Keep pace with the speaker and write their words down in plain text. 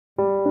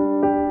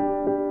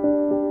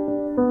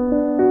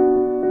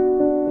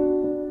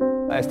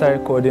I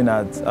started coding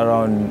at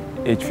around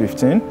age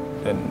 15,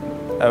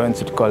 and I went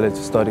to college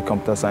to study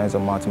computer science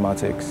and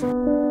mathematics.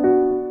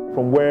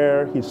 From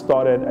where he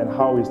started and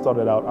how he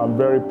started out, I'm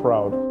very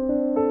proud.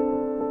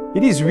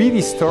 It is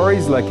really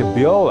stories like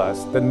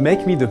Abiola's that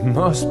make me the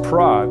most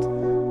proud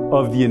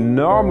of the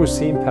enormous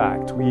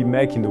impact we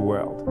make in the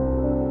world.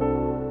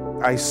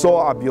 I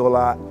saw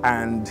Abiola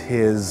and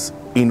his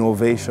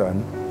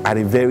innovation at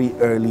a very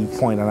early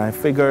point, and I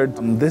figured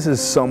this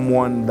is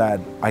someone that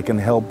I can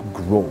help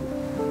grow.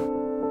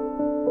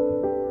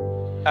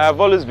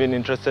 I've always been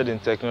interested in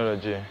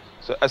technology,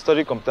 so I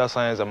studied computer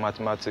science and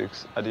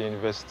mathematics at the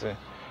university.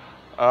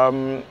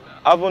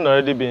 I've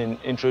already been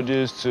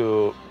introduced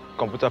to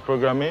computer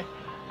programming.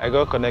 I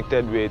got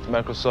connected with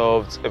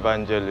Microsoft's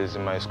evangelists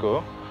in my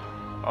school,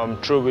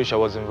 through which I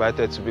was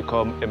invited to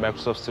become a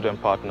Microsoft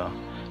student partner.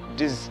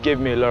 This gave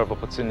me a lot of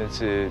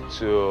opportunity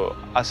to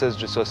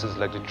access resources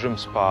like the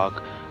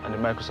DreamSpark and the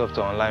Microsoft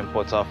Online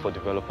portal for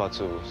developer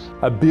tools.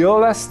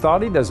 Abiola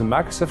started as a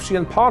Microsoft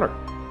student partner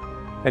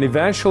and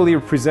eventually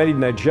represented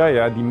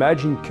Nigeria at the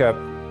Imagine Cup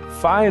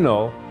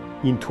final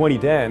in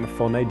 2010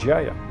 for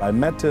Nigeria. I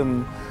met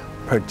him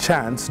per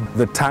chance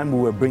the time we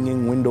were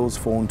bringing Windows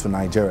Phone to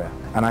Nigeria.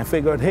 And I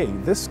figured, hey,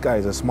 this guy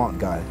is a smart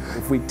guy.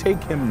 If we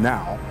take him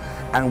now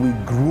and we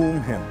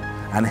groom him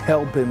and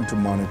help him to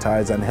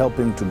monetize and help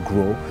him to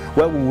grow,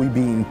 where will we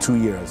be in 2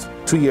 years?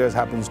 2 years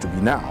happens to be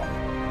now.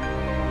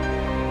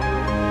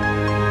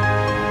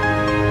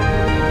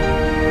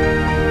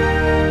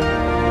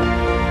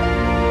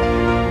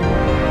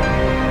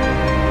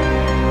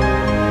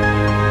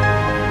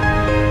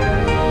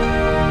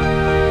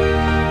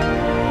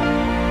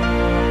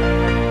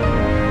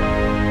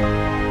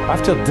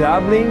 After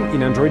dabbling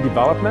in Android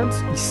development,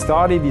 he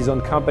started his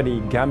own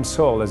company,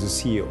 Gamsole, as a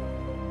CEO.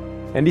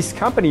 And this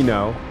company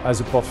now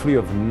has a portfolio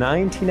of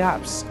 19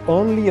 apps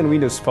only on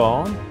Windows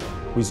Phone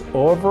with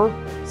over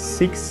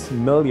 6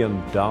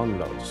 million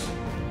downloads.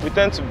 We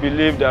tend to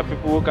believe that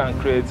people who can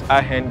create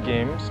high-end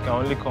games can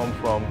only come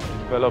from a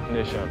developed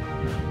nation.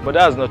 But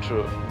that's not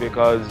true,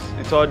 because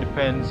it all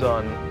depends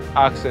on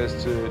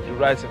access to the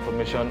right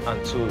information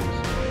and tools.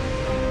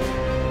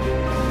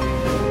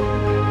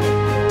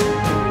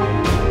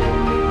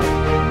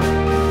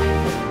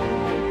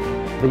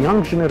 The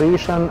young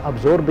generation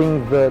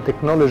absorbing the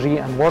technology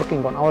and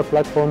working on our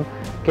platform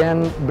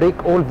can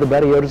break all the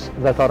barriers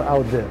that are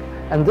out there.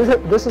 And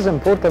this is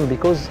important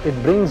because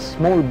it brings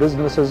small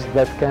businesses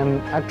that can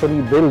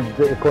actually build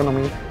the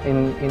economy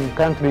in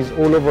countries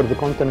all over the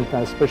continent,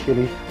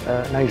 especially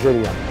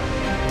Nigeria.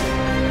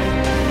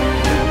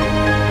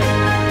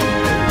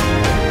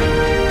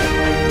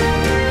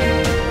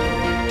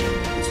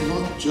 It's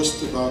not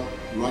just about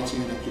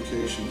writing an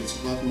application, it's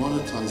about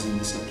monetizing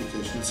this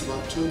application, it's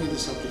about turning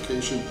this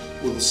application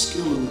with the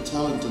skill and the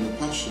talent and the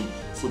passion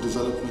for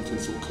development and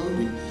for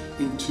coding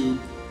into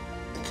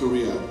a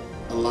career,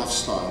 a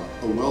lifestyle,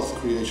 a wealth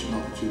creation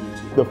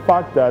opportunity. The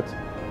fact that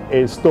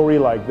a story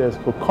like this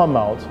could come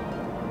out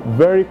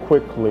very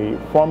quickly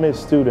from a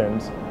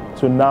student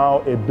to now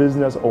a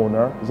business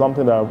owner,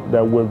 something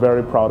that we're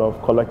very proud of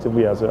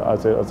collectively as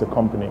a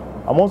company.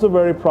 I'm also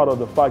very proud of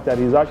the fact that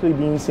he's actually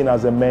being seen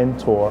as a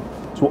mentor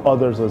to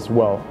others as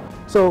well.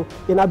 So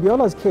in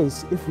Abiola's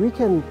case, if we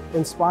can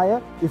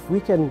inspire, if we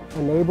can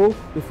enable,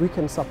 if we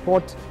can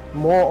support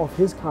more of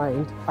his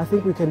kind, I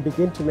think we can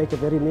begin to make a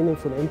very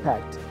meaningful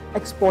impact,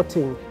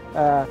 exporting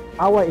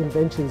our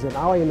inventions and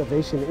our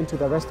innovation into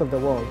the rest of the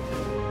world.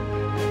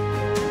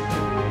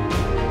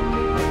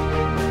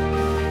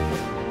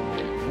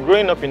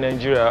 Growing up in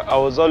Nigeria, I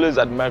was always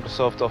at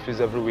Microsoft office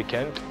every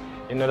weekend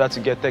in order to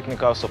get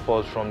technical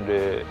support from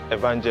the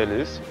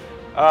evangelists.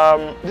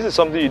 This is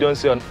something you don't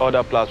see on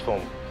other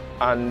platforms.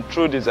 And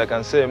through this, I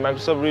can say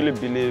Microsoft really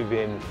believe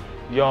in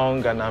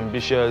young and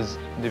ambitious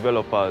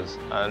developers,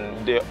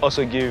 and they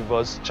also give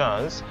us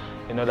chance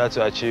in order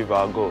to achieve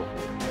our goal.